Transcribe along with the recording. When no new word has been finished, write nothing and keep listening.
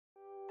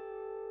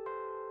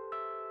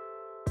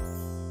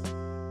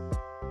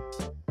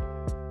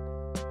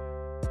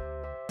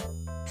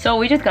So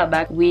we just got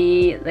back.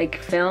 We like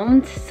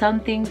filmed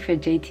something for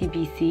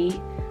JTBC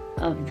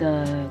of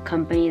the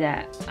company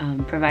that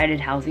provided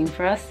housing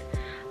for us.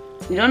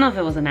 We don't know if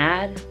it was an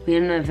ad. We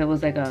didn't know if it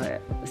was like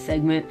a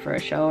segment for a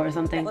show or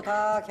something.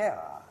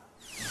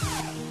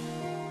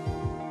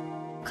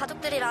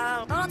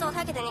 가족들이랑 떨어져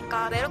살게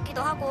되니까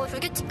외롭기도 하고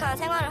불규칙한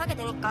생활을 하게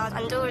되니까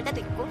안 좋을 때도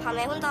있고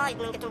밤에 혼자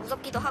있는 게 좀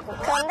무섭기도 하고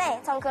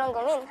그런데 전 그런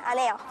고민 안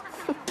해요.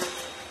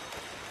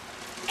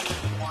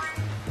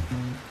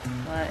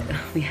 But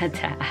we had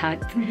to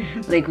act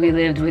like we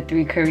lived with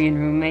 3 Korean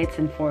roommates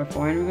and 4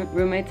 foreign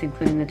roommates,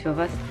 including the 2 of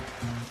us.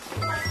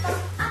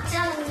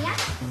 지하는이야?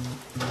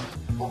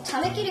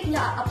 자매끼리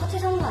그냥 아파트에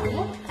사는 거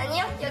아니에요?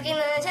 아니요,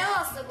 여기는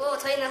쉐어하우스고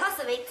저희는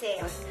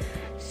하우스메이트예요.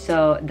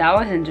 So that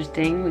was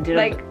interesting. We did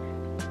like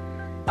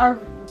our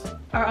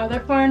other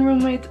foreign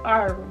roommates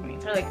are our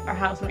roommates, or like our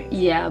housemates.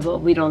 Yeah,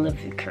 but we don't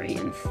live with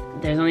Koreans.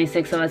 There's only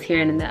 6 of us here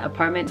in the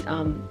apartment.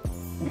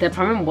 The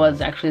apartment was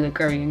actually the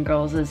Korean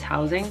girls'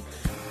 housing.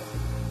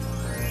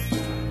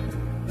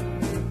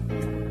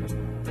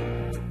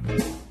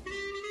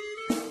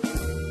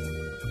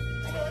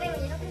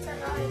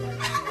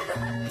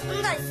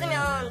 혼자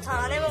있으면 잘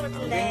안 해먹을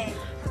텐데.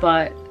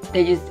 But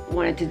they just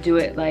wanted to do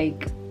it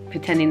like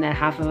pretending that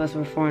half of us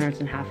were foreigners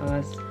and half of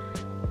us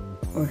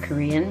were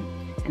Korean,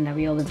 and that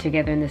we all lived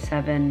together in the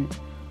 7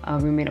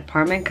 roommate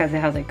apartment because it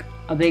has like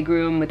a big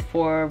room with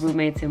 4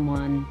 roommates in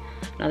one,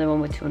 another one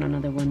with 2, and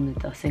another one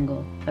with a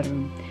single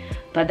bedroom.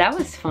 But that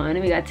was fun.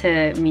 We got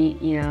to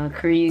meet, you know,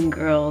 Korean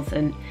girls,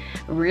 and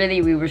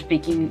really we were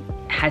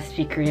had to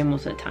speak Korean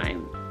most of the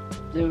time.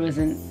 There was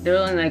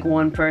only like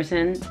one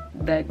person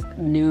that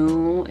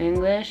knew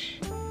English,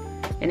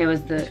 and it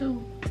was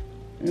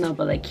no,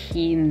 but like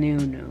he knew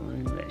no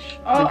English.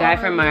 The guy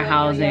from our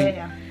housing.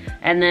 Yeah.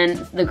 And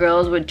then the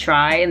girls would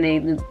try, and they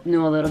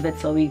knew a little bit,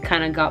 so we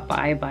kind of got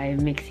by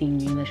mixing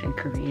English and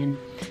Korean.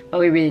 But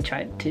we really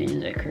tried to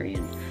use our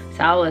Korean. So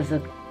that was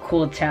a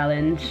cool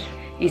challenge.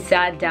 We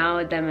sat down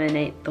with them and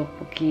ate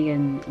tteokbokki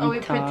and we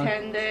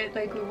pretended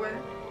like we were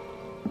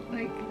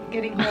like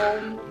getting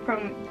home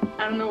from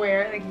I don't know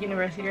where, like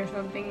university or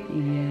something.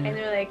 Yeah. And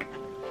they're like,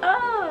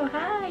 oh,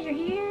 hi, you're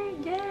here?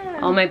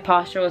 Yeah. Oh, my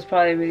posture was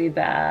probably really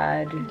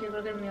bad.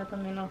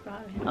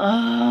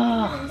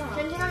 Oh.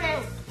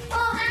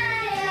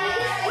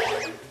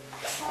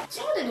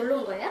 친구들 놀러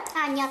온 거예요?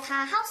 아니요,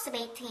 다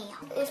하우스메이트예요.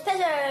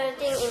 스페셜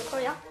띵 인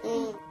코리아?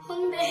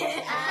 홍대.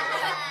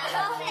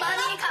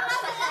 많이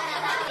가봤어요.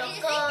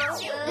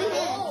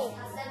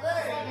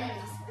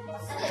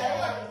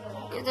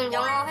 요즘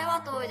영어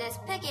회화도 이제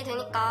스펙이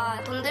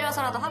되니까 돈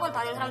들여서라도 학원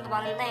다니는 사람도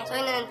많은데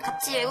저희는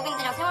같이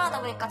외국인들이랑 생활하다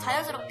보니까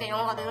자연스럽게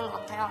영어가 느는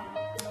것 같아요.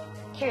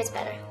 Here is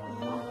better.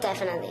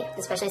 Definitely.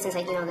 Especially since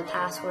like, you know, the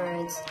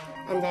passwords.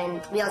 And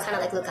then we all kind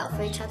of like look out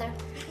for each other.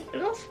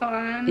 It was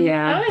fun.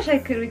 Yeah. I wish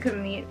we could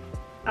meet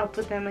up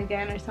with them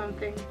again or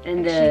something.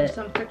 And exchange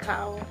some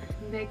cacao.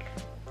 Like,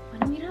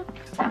 wanna meet up?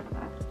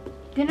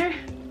 Dinner?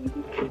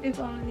 If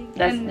only.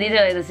 These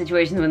are like the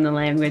situations when the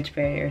language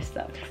barrier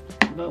sucks.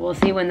 But we'll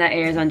see when that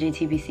airs on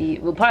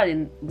JTBC. We'll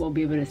probably won't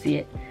be able to see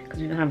it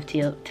because we don't have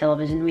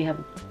television. We have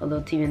a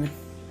little TV in the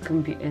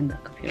computer, in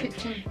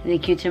the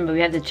kitchen, but we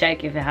have to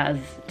check if it has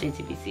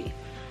JTBC.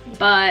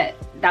 But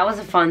that was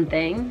a fun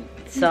thing.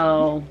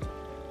 So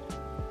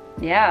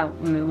yeah,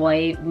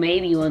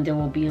 maybe one day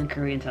we'll be on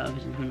Korean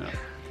television. Who knows?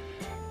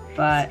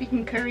 But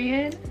speaking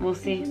Korean, we'll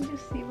see. We can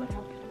just see what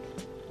happens.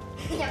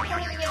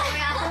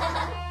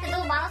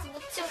 너무 많아서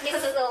못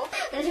치우겠어.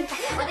 어디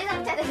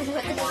상태에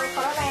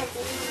걸어가야지.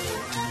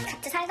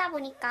 같이 살다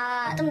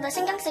보니까 좀 더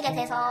신경 쓰게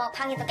돼서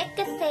방이 더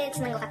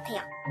깨끗해지는 것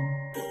같아요.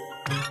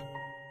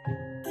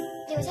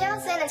 그리고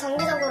쉐어하우스에는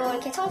정기적으로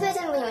이렇게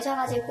청소해주는 분이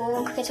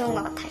오셔가지고 그게 좋은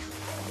것 같아요.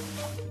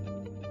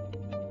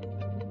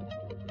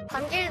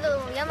 밤길도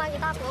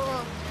위험하기도 하고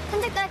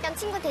산책도 할 겸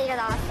친구 데리러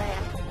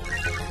나왔어요.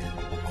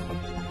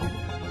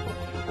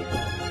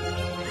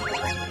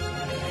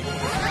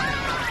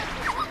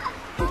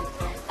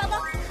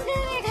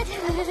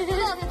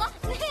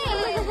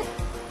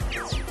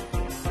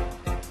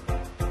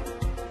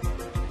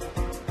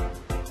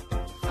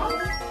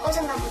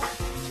 오셨나 보다.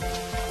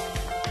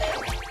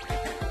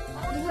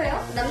 누구예요?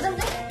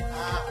 남잔데?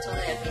 저는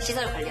여기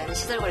시설 관리하는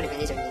시설관리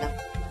매니저입니다.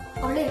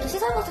 원래 이렇게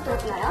시설 버스도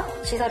오시나요?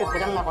 시설이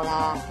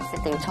고장나거나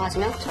했을 때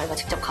요청하시면 저희가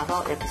직접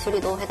가서 이렇게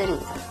수리도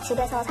해드립니다.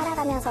 집에서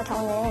살아가면서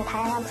겪는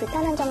다양한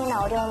불편한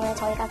점이나 어려움을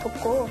저희가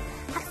돕고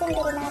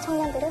학생들이나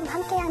청년들은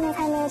함께하는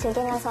삶을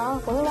즐기면서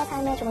본인의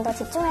삶에 좀 더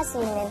집중할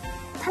수 있는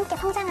함께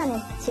성장하는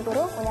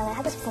집으로 운영을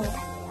하고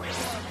싶습니다.